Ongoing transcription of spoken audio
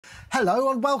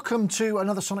Hello and welcome to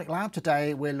another Sonic Lab.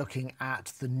 Today we're looking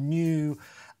at the new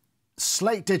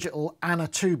Slate Digital ANA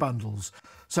 2 bundles.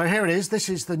 So here it is. This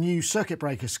is the new Circuit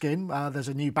Breaker skin. There's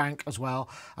a new bank as well,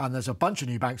 and there's a bunch of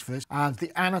new banks for this. And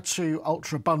the ANA 2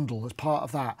 Ultra bundle is part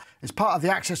of that. It's part of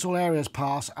the Access All Areas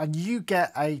pass, and you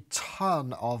get a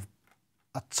ton of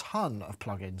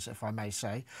plugins, if I may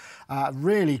say.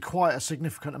 Really quite a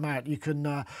significant amount. You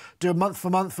can do a month for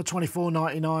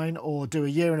 $24.99 or do a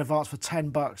year in advance for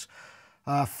 $10.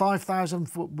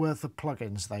 5,000 worth of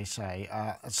plugins, they say,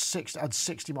 at 60.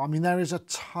 I mean, there is a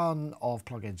ton of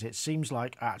plugins. It seems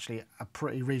like actually a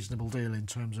pretty reasonable deal in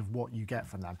terms of what you get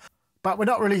from them. But we're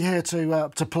not really here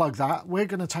to plug that. We're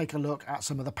going to take a look at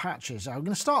some of the patches. I'm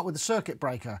going to start with the Circuit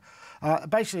Breaker.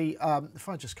 Basically, if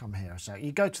I just come here a sec,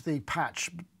 you go to the patch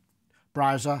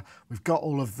browser. We've got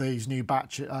all of these new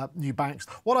banks.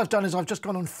 What I've done is I've just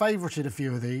gone and favorited a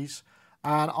few of these,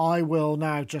 and I will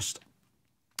now just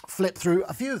flip through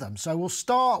a few of them. So we'll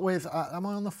start with, am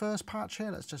I on the first patch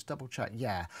here? Let's just double check.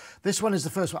 Yeah, this one is the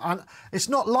first one. And it's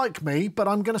not like me, but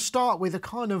I'm going to start with a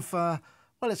kind of, well,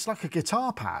 it's like a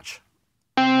guitar patch.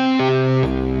 And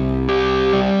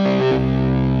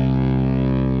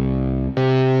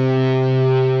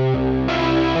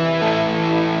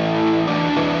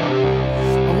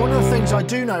one of the things I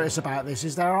do notice about this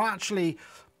is there are actually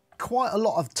quite a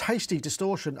lot of tasty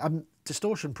distortion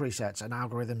presets and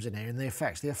algorithms in here, and the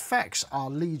effects. The effects are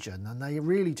legion, and they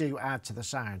really do add to the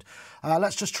sound.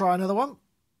 Let's just try another one.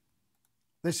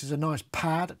 This is a nice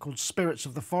pad called Spirits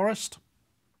of the Forest.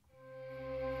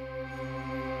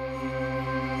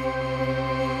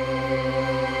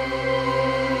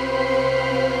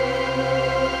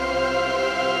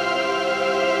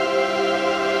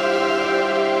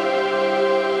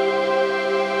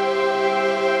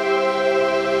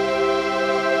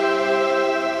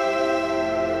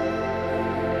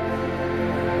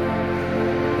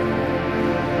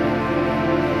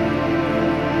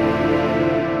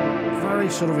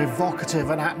 Sort of evocative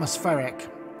and atmospheric.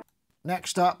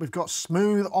 Next up, we've got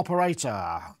Smooth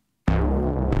Operator,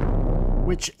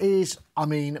 which is, I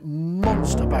mean,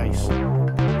 monster bass.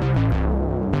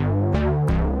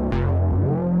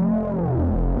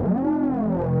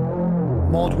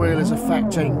 Mod wheel is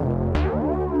affecting.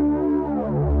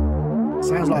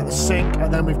 Sounds like the sync,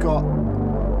 and then we've got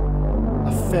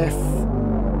a fifth,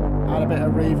 add a bit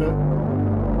of reverb.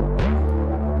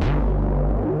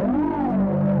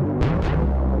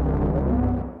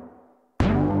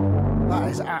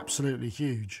 Is absolutely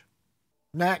huge.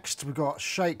 Next, we've got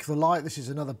Shake the Light. This is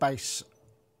another bass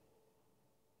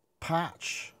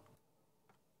patch.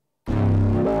 In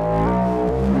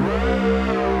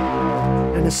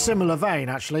a similar vein,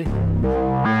 actually.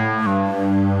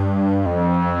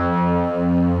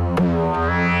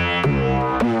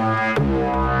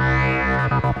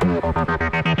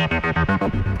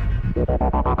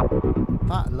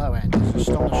 That low end is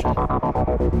astonishing.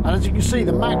 And as you can see,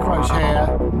 the macros here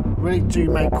really do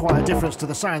make quite a difference to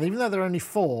the sound, even though there are only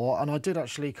 4, and I did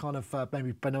actually kind of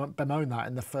maybe bemoan that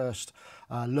in the first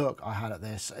look I had at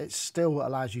this. It still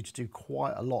allows you to do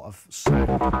quite a lot of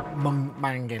sound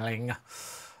mangling.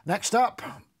 Next up.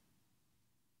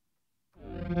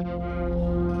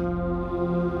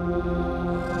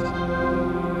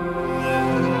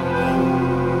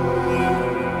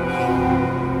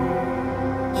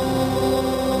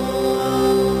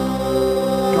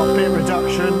 Got bit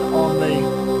reduction on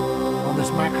this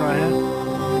macro here.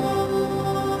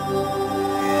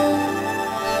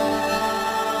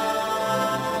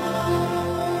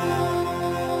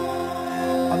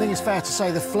 I think it's fair to say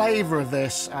the flavour of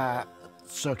this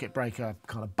Circuit Breaker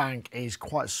kind of bank is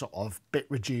quite sort of bit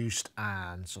reduced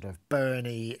and sort of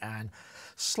burny and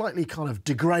slightly kind of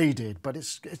degraded. But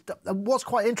what's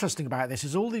quite interesting about this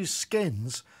is all these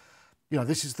skins, you know,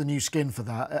 this is the new skin for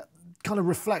that, kind of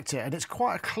reflect it, and it's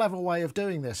quite a clever way of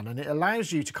doing this, and it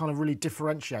allows you to kind of really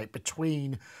differentiate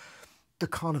between the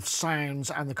kind of sounds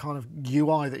and the kind of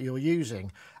UI that you're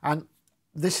using. And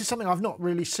this is something I've not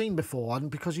really seen before,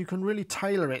 and because you can really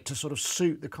tailor it to sort of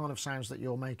suit the kind of sounds that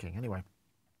you're making. Anyway,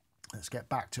 let's get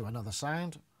back to another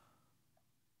sound.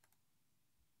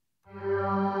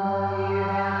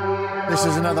 This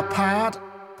is another pad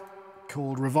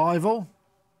called Revival.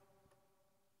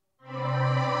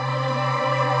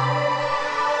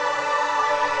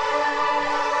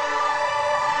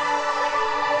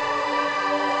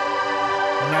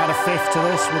 Add a fifth to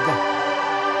this with the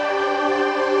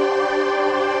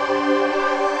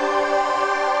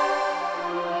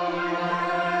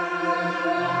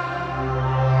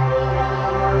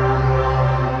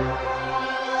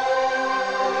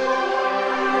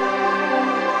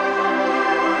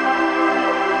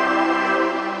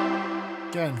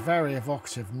Again, very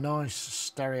evocative, nice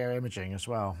stereo imaging as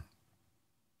well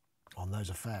on those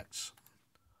effects.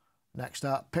 Next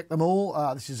up, pick them all.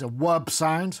 This is a wub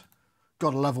sound.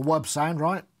 Gotta love a wub sound,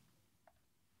 right?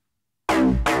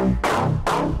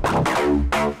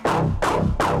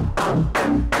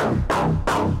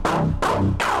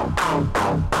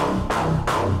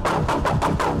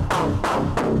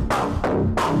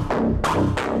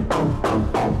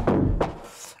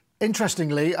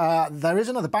 Interestingly, there is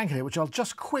another bank here, which I'll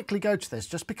just quickly go to this,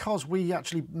 just because we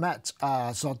actually met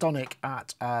Sardonic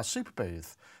at Super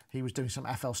Booth. He was doing some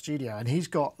FL Studio, and he's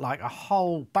got like a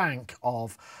whole bank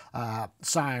of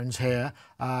sounds here.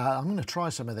 I'm going to try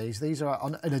some of these. These are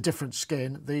in a different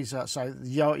skin. These are, so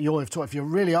if you're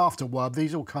really after wub,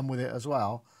 these all come with it as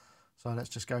well. So let's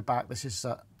just go back. This is...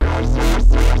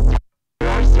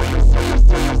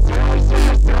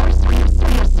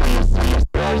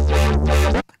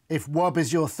 If wub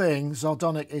is your thing,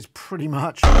 Sardonic is pretty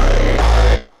much...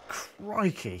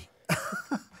 Crikey.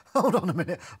 Hold on a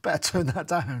minute, better turn that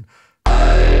down.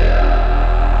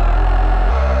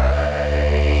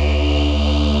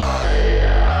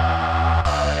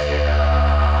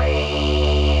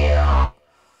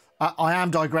 I am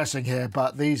digressing here,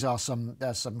 but these are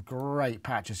there's some great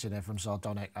patches in here from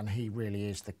Sardonic, and he really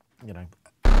is the, you know,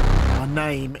 a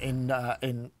name in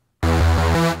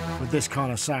with this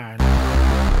kind of sound.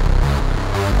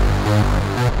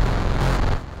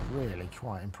 Really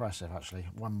quite impressive, actually.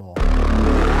 One more.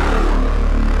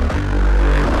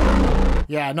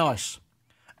 Yeah, nice.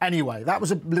 Anyway, that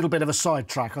was a little bit of a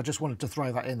sidetrack. I just wanted to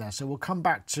throw that in there. So we'll come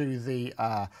back to the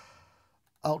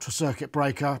Ultra Circuit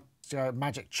Breaker,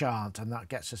 Magic Chant, and that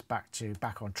gets us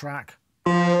back on track.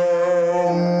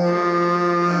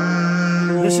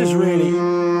 This is really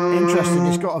interesting.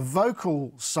 It's got a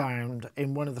vocal sound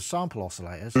in one of the sample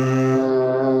oscillators.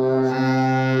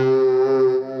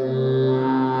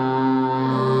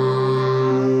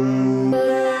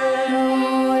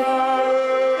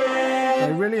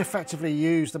 Really effectively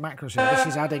use the macros here. This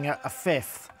is adding a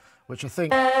fifth, which I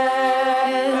think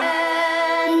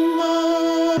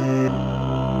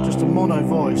just a mono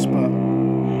voice, but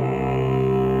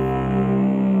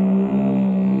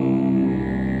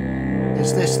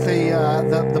is this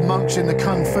the monks in the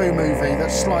Kung Fu movie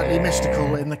that's slightly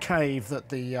mystical in the cave that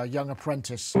the young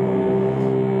apprentice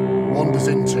wanders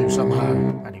into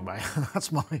somehow? Anyway,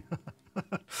 that's my...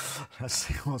 Let's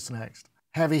see what's next.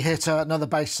 Heavy hitter, another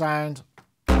bass sound.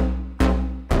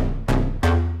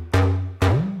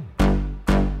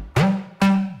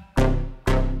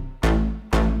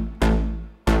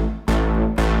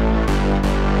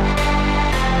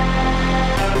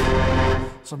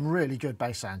 Some really good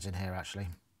bass sounds in here, actually.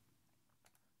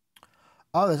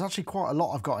 Oh, there's actually quite a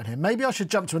lot I've got in here. Maybe I should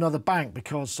jump to another bank,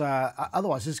 because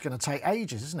otherwise this is going to take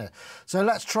ages, isn't it? So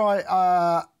let's try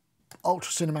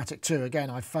Ultra Cinematic 2. Again,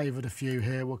 I favoured a few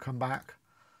here. We'll come back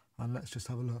and let's just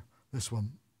have a look. This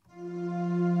one.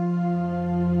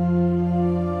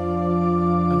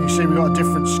 And you see we've got a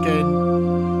different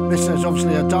skin. This is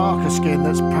obviously a darker skin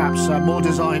that's perhaps more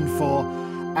designed for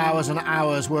hours and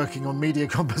hours working on media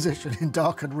composition in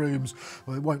darkened rooms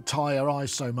where it won't tie your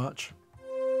eyes so much.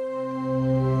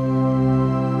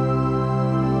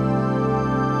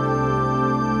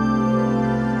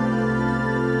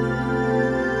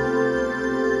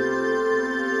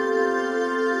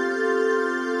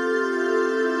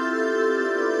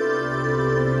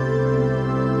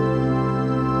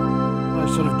 Very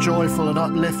sort of joyful and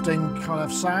uplifting kind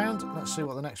of sound. Let's see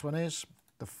what the next one is.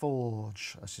 The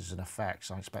Forge. This is an effect,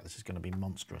 so I expect this is going to be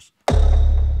monstrous.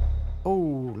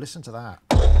 Oh, listen to that.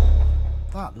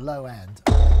 That low end.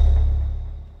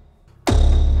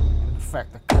 In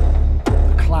effect,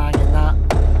 the clang in that.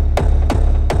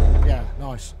 Yeah,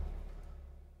 nice.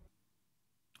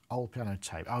 Old piano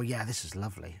tape. Oh yeah, this is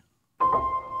lovely.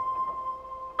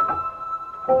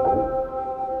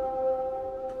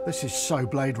 This is so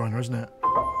Blade Runner, isn't it?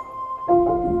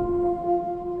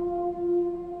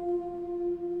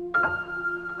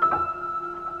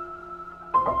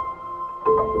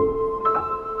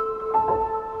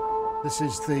 This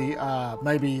is the,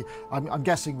 maybe, I'm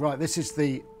guessing, right, this is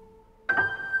the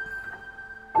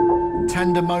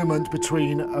tender moment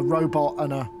between a robot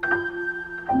and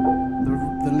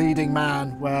the leading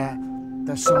man, where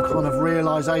there's some kind of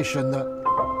realisation that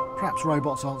perhaps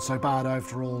robots aren't so bad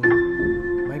after all.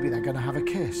 Maybe they're going to have a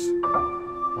kiss.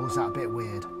 Or is that a bit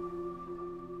weird?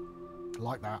 I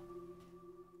like that.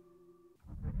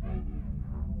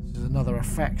 This is another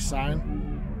effect sound.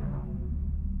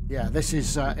 Yeah, this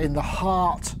is in the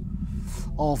heart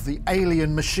of the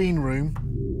alien machine room,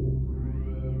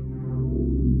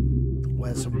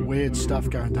 where there's some weird stuff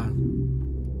going down.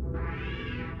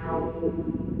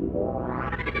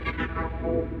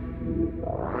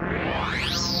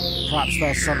 Perhaps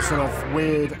there's some sort of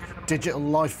weird digital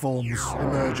life forms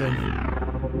emerging.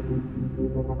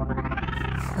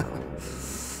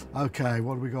 Okay,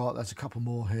 what do we got? There's a couple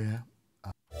more here.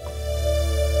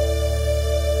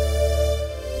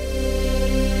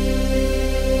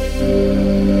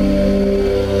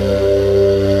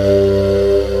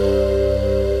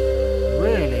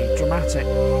 Really dramatic.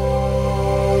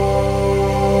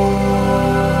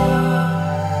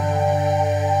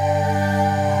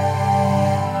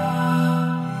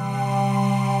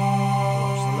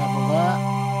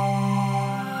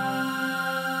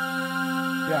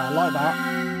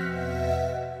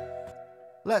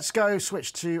 Let's go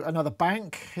switch to another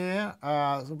bank here.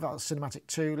 We've got Cinematic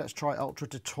 2. Let's try Ultra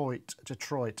Detroit.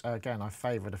 Again, I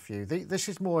favoured a few. This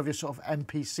is more of your sort of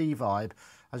MPC vibe,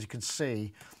 as you can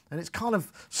see. And it's kind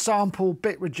of sample,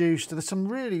 bit reduced. There's some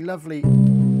really lovely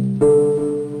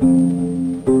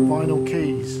vinyl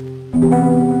keys.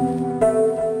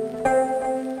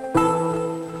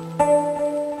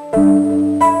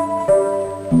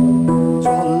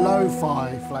 Sort of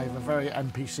lo-fi flavour, very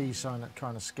MPC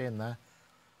kind of skin there.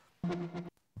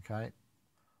 Okay.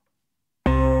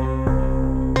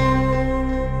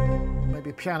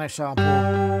 Maybe a piano sample.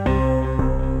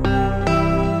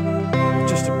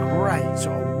 Just a great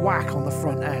sort of whack on the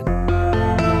front end,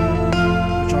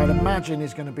 which I'd imagine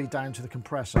is going to be down to the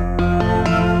compressor.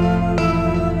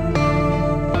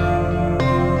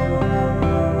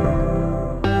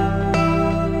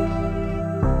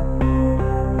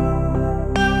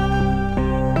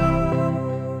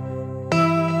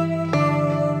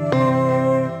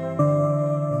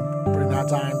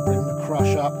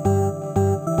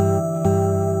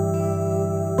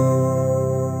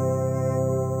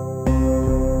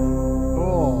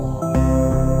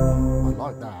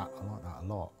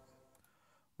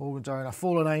 Doing a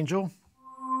Fallen Angel.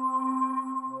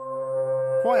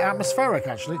 Quite atmospheric,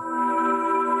 actually.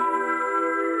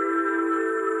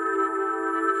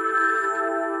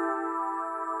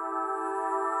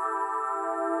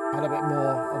 Had a bit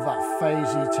more of that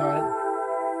phasey tone.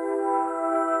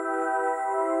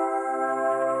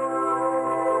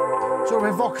 Sort of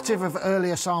evocative of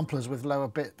earlier samplers with lower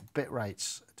bit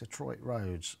rates. Detroit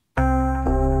Roads.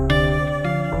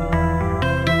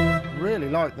 Really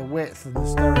like the width and the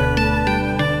stereo.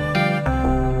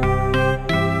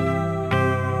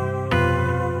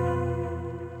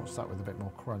 What's that with a bit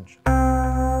more crunch? I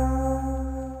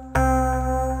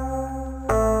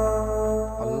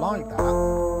like that. I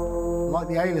like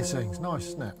the aliasing. It's nice,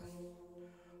 isn't it?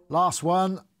 Last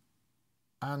one,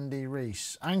 Angry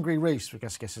Reese, I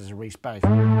guess is a Reese bass.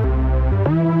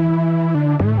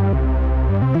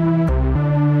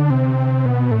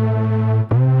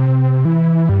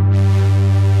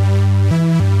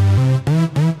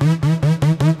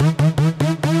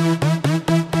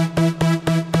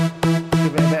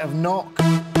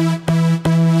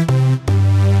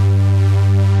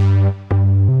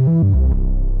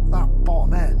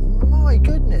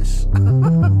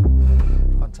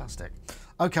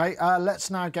 Okay, let's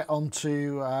now get on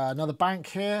to another bank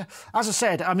here. As I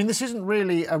said, I mean, this isn't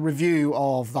really a review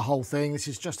of the whole thing. This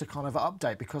is just a kind of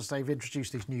update because they've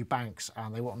introduced these new banks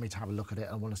and they want me to have a look at it.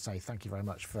 I want to say thank you very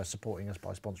much for supporting us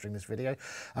by sponsoring this video.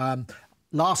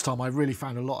 Last time I really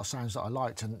found a lot of sounds that I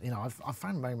liked, and you know, I've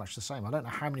found very much the same. I don't know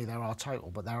how many there are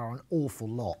total, but there are an awful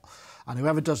lot. And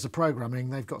whoever does the programming,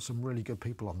 they've got some really good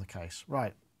people on the case.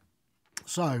 Right,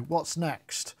 so what's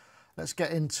next? Let's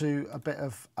get into a bit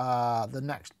of the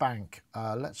next bank.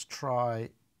 Let's try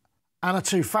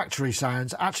Ana2 Factory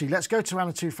Sounds. Actually, let's go to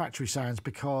Ana2 Factory Sounds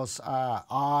because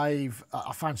I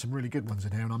found some really good ones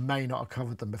in here, and I may not have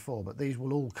covered them before, but these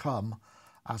will all come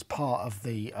as part of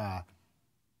the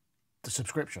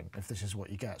subscription if this is what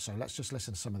you get. So let's just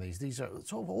listen to some of these. These are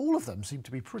sort of all of them seem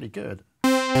to be pretty good.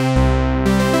 This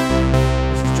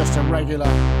is just a regular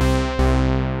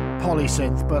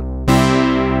polysynth, but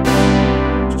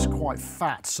just quite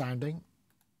fat sounding.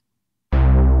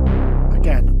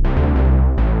 Again.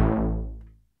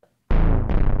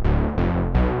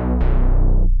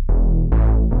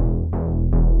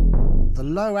 The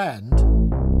low end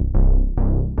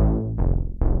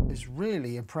is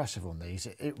really impressive on these.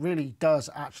 It really does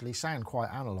actually sound quite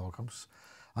analog.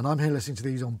 And I'm here listening to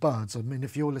these on buds. I mean,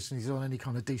 if you're listening to these on any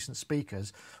kind of decent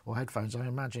speakers or headphones, I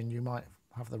imagine you might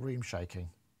have the room shaking.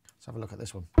 Let's have a look at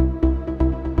this one.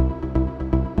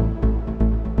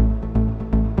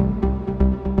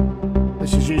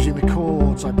 This is using the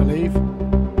chords, I believe.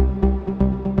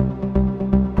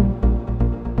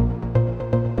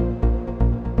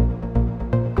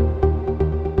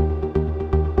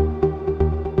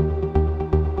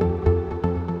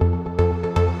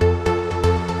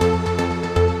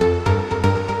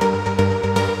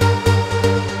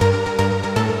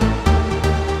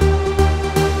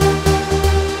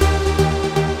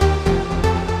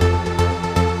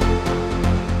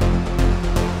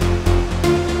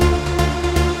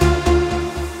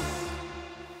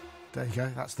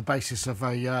 That's the basis of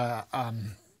a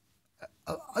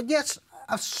yes,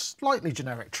 a slightly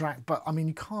generic track, but I mean,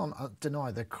 you can't deny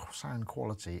the sound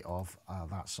quality of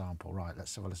that sample. Right,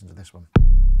 let's have a listen to this one.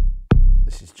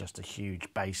 This is just a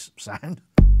huge bass sound.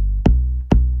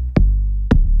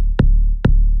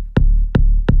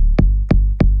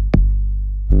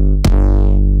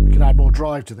 We can add more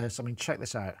drive to this. I mean, check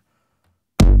this out.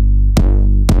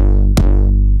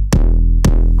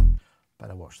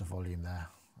 Better watch the volume there.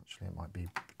 Actually, it might be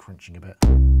crunching a bit.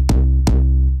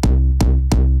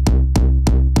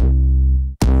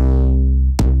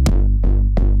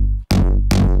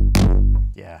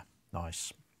 Yeah,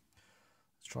 nice.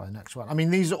 Let's try the next one. I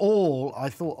mean, these are all, I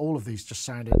thought all of these just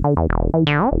sounded...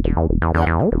 Yeah. 383,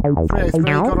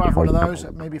 got to have one of those.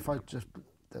 Maybe if I just,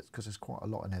 that's because there's quite a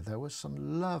lot in here. There was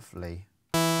some lovely...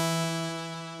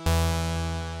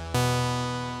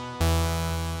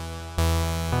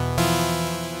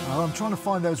 I'm trying to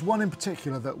find, there was one in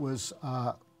particular that was,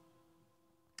 oh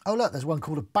look, there's one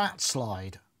called a bat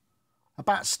slide, a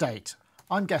bat state.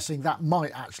 I'm guessing that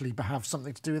might actually have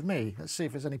something to do with me. Let's see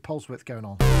if there's any pulse width going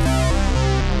on. No,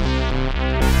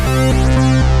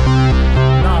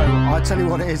 I tell you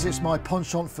what it is, it's my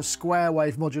penchant for square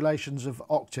wave modulations of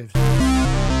octaves.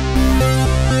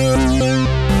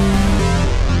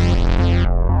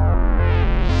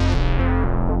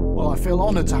 Well, I feel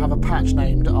honoured to have a patch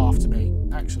named after me.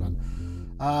 Excellent.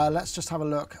 Let's just have a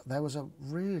look. There was a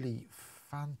really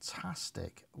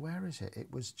fantastic, where is it?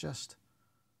 It was just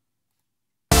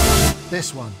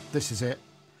this one. This is it.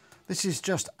 This is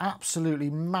just absolutely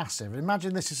massive.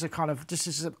 Imagine this is a kind of, this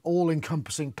is an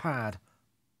all-encompassing pad.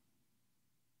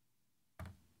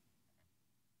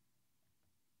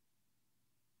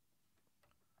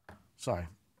 Sorry.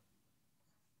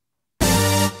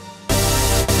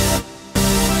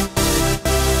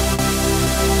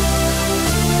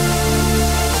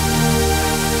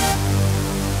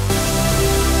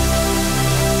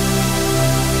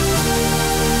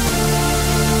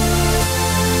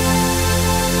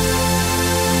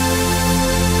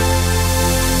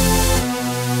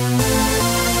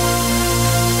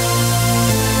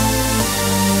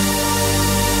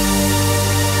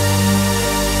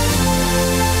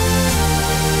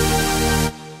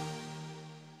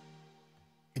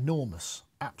 Enormous,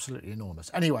 absolutely enormous.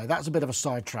 Anyway, that's a bit of a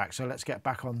sidetrack, so let's get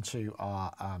back onto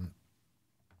our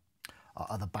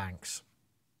other banks.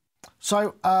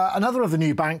 So another of the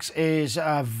new banks is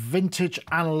Vintage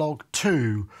Analog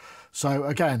 2. So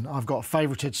again, I've got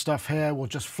favorited stuff here. We'll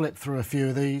just flip through a few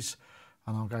of these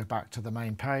and I'll go back to the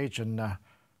main page and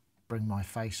bring my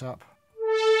face up.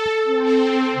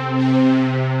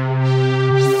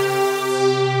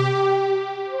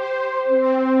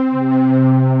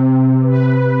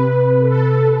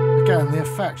 Again, the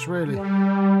effects really. Try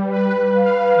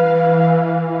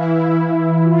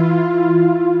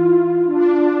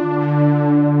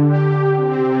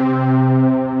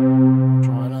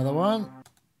another one.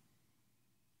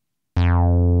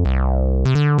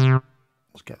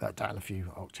 Let's get that down a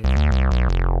few octaves.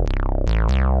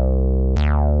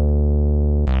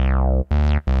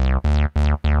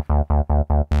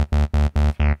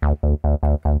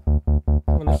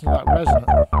 Well, listen to that resonance.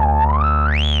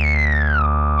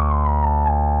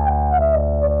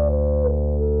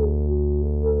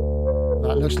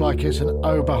 That looks like it's an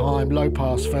Oberheim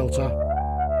low-pass filter.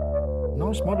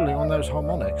 Nice modelling on those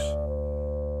harmonics.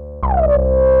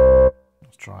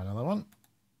 Let's try another one.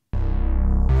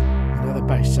 Another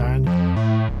bass sound.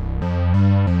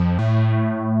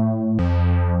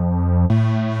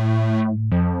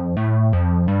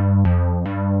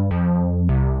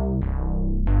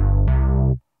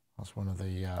 That's one of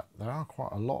the, there are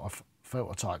quite a lot of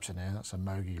filter types in here. That's a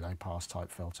Mogi low-pass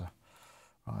type filter.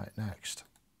 Right, next.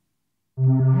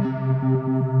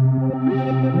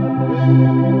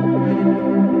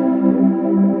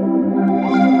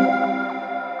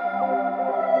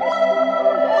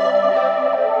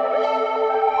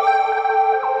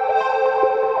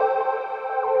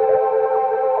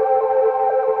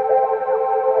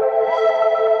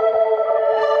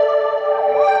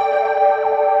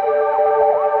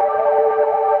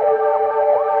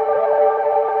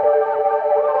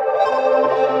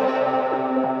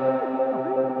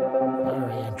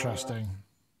 Interesting.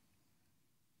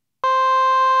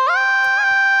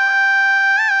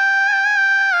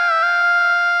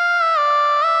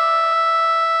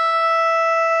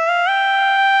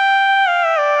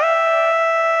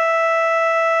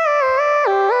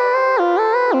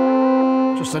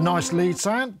 Just a nice lead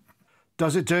sound.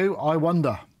 Does it do? I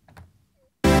wonder.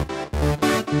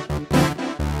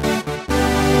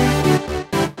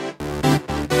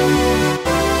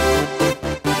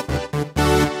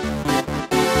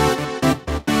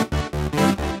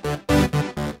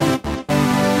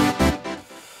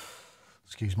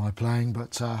 playing,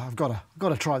 but I've got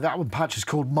to try that one. Patch is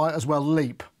called Might As Well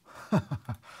Leap.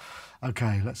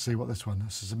 Okay, let's see what this one.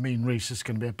 This is a mean Reese. This is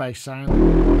going to be a bass sound.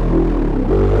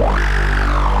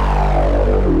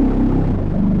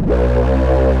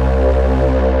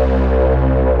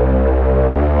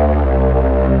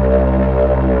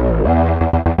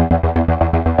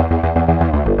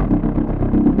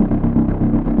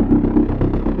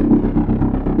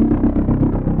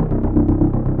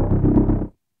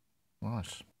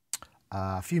 Nice.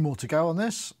 A few more to go on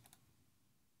this.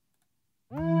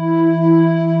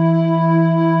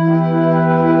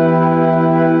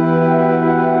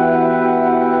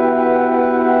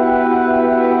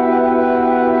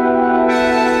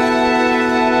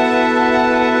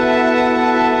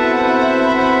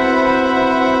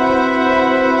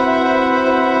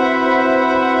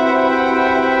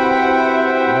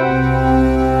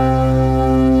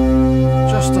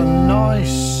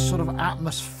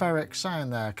 Atmospheric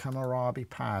sound there, Kamarabi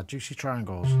pad, juicy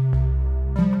triangles.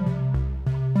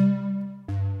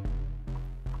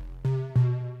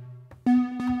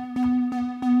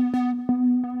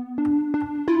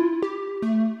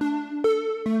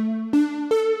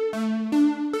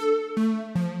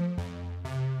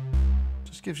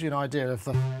 Just gives you an idea of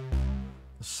the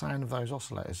sound of those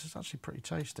oscillators. It's actually pretty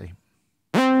tasty.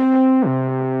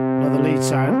 Another lead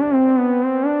sound.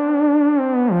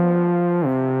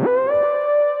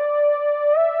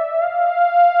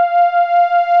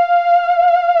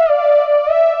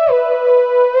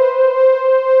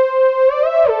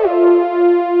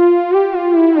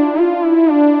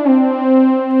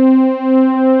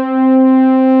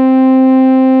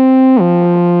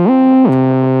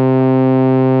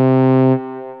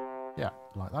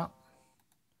 Like that.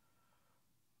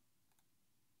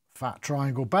 Fat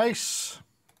triangle bass.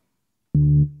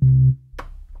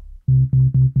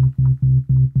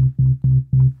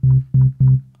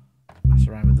 Mess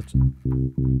around with it.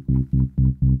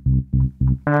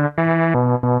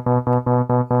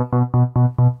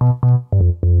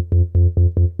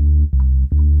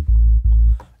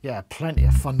 Yeah, plenty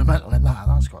of fundamental in that.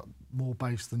 That's got more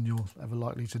bass than you're ever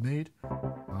likely to need.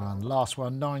 And last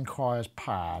one, 9 choirs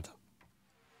pad.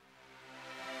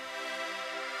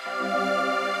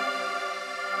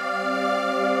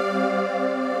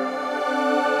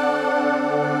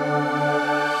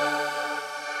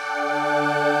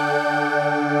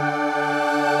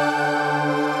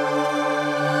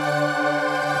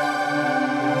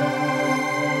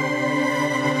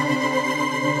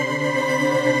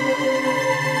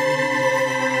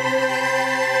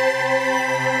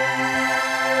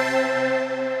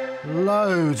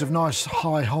 Loads of nice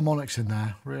high harmonics in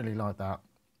there, really like that.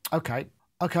 Okay,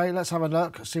 let's have a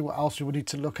look, see what else we need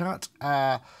to look at.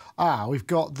 We've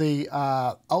got the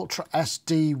Ultra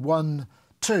SD1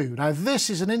 II. Now this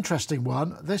is an interesting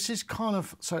one. This is kind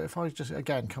of, so if I just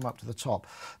again come up to the top,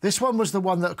 this one was the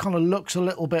one that kind of looks a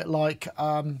little bit like,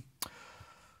 well,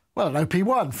 an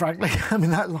OP1, frankly. I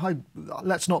mean,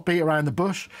 let's not beat around the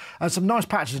bush. And some nice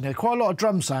patches in here, quite a lot of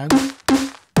drum sound.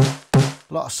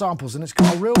 A lot of samples, and it's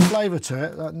got a real flavour to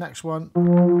it. That next one.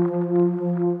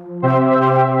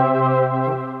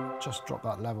 Just drop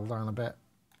that level down a bit.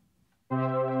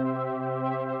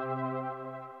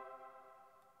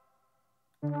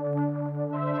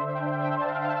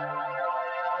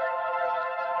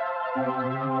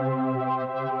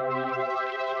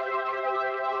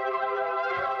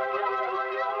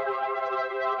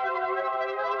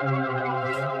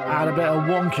 Add a bit of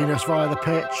wonkiness via the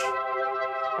pitch.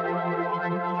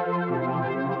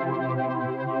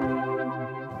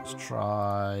 Let's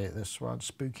try this one,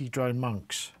 Spooky Drone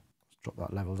Monks. Let's drop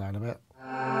that level down a bit.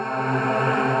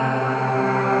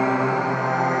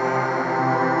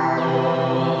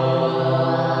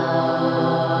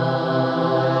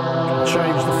 Can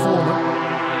change the format.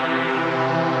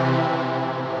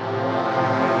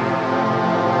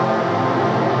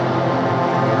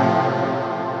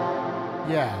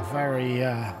 Yeah,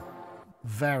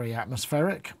 very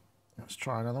atmospheric. Let's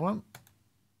try another one.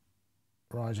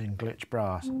 Rising Glitch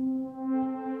Brass.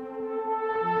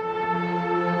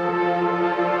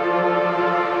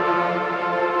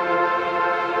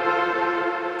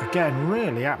 Again,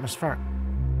 really atmospheric.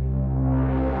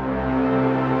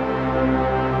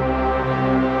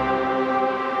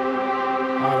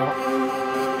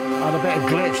 Add a bit of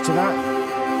glitch to that.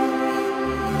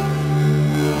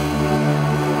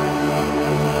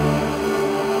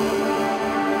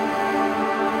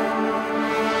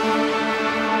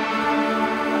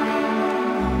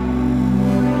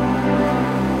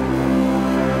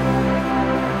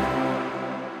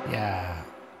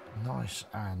 Nice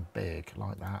and big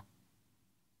like that.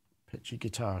 Pitchy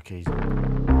guitar keys.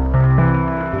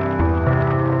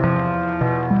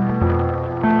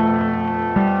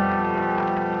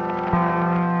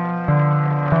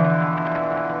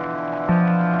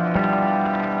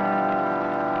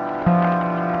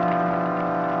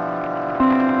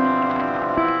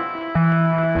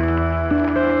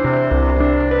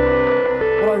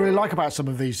 really like about some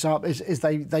of these is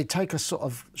they take a sort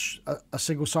of a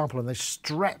single sample and they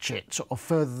stretch it sort of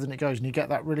further than it goes, and you get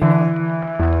that really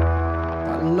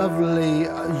that lovely,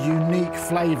 unique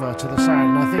flavour to the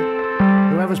sound. And I think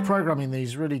whoever's programming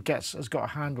these really has got a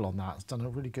handle on that. It's done a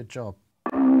really good job.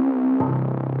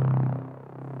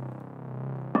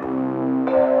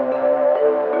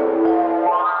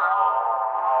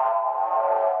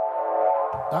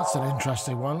 That's an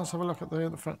interesting one. Let's have a look at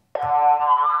the front.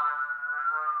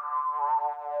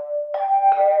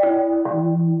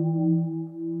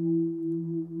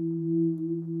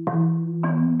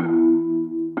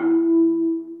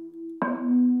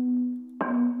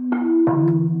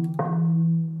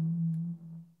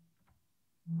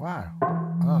 Wow.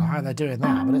 I don't know how they're doing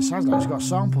that, but it sounds like it's got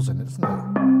samples in it, doesn't it?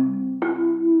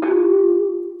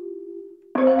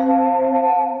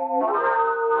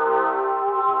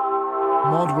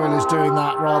 Modwill is doing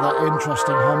that rather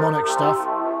interesting harmonic stuff.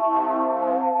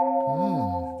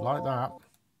 Like that.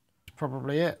 That's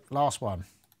probably it. Last one.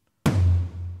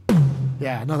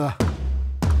 Yeah,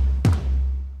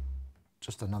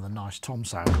 just another nice tom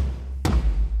sound.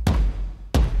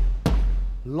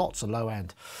 Lots of low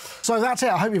end. So that's it.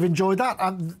 I hope you've enjoyed that.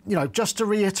 You know, just to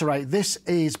reiterate, this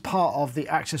is part of the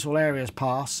Access All Areas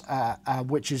Pass,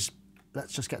 which is,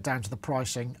 let's just get down to the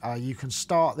pricing. You can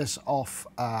start this off.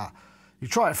 You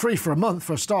try it free for a month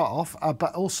for a start off,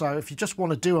 but also if you just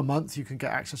want to do a month, you can get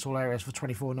Access All Areas for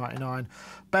 $24.99.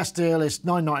 Best deal is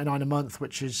 $9.99 a month,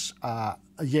 which is a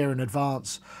year in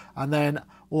advance, and then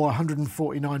or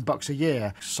 $149 a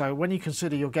year. So when you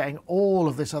consider you're getting all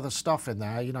of this other stuff in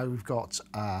there, you know, we've got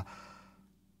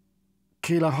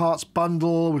kilohertz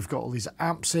bundle, we've got all these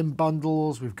amps in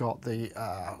bundles, we've got the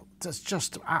there's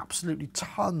just absolutely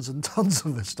tons and tons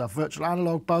of this stuff. Virtual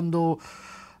analog bundle.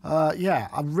 Yeah,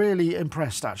 I'm really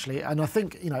impressed actually, and I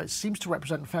think, you know, it seems to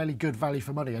represent fairly good value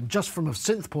for money. And just from a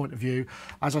synth point of view,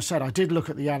 as I said, I did look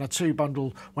at the Ana 2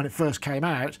 bundle when it first came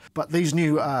out, but these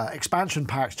new expansion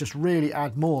packs just really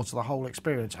add more to the whole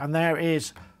experience, and there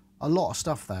is a lot of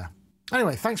stuff there.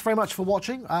 Anyway, thanks very much for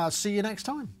watching. See you next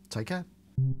time. Take care.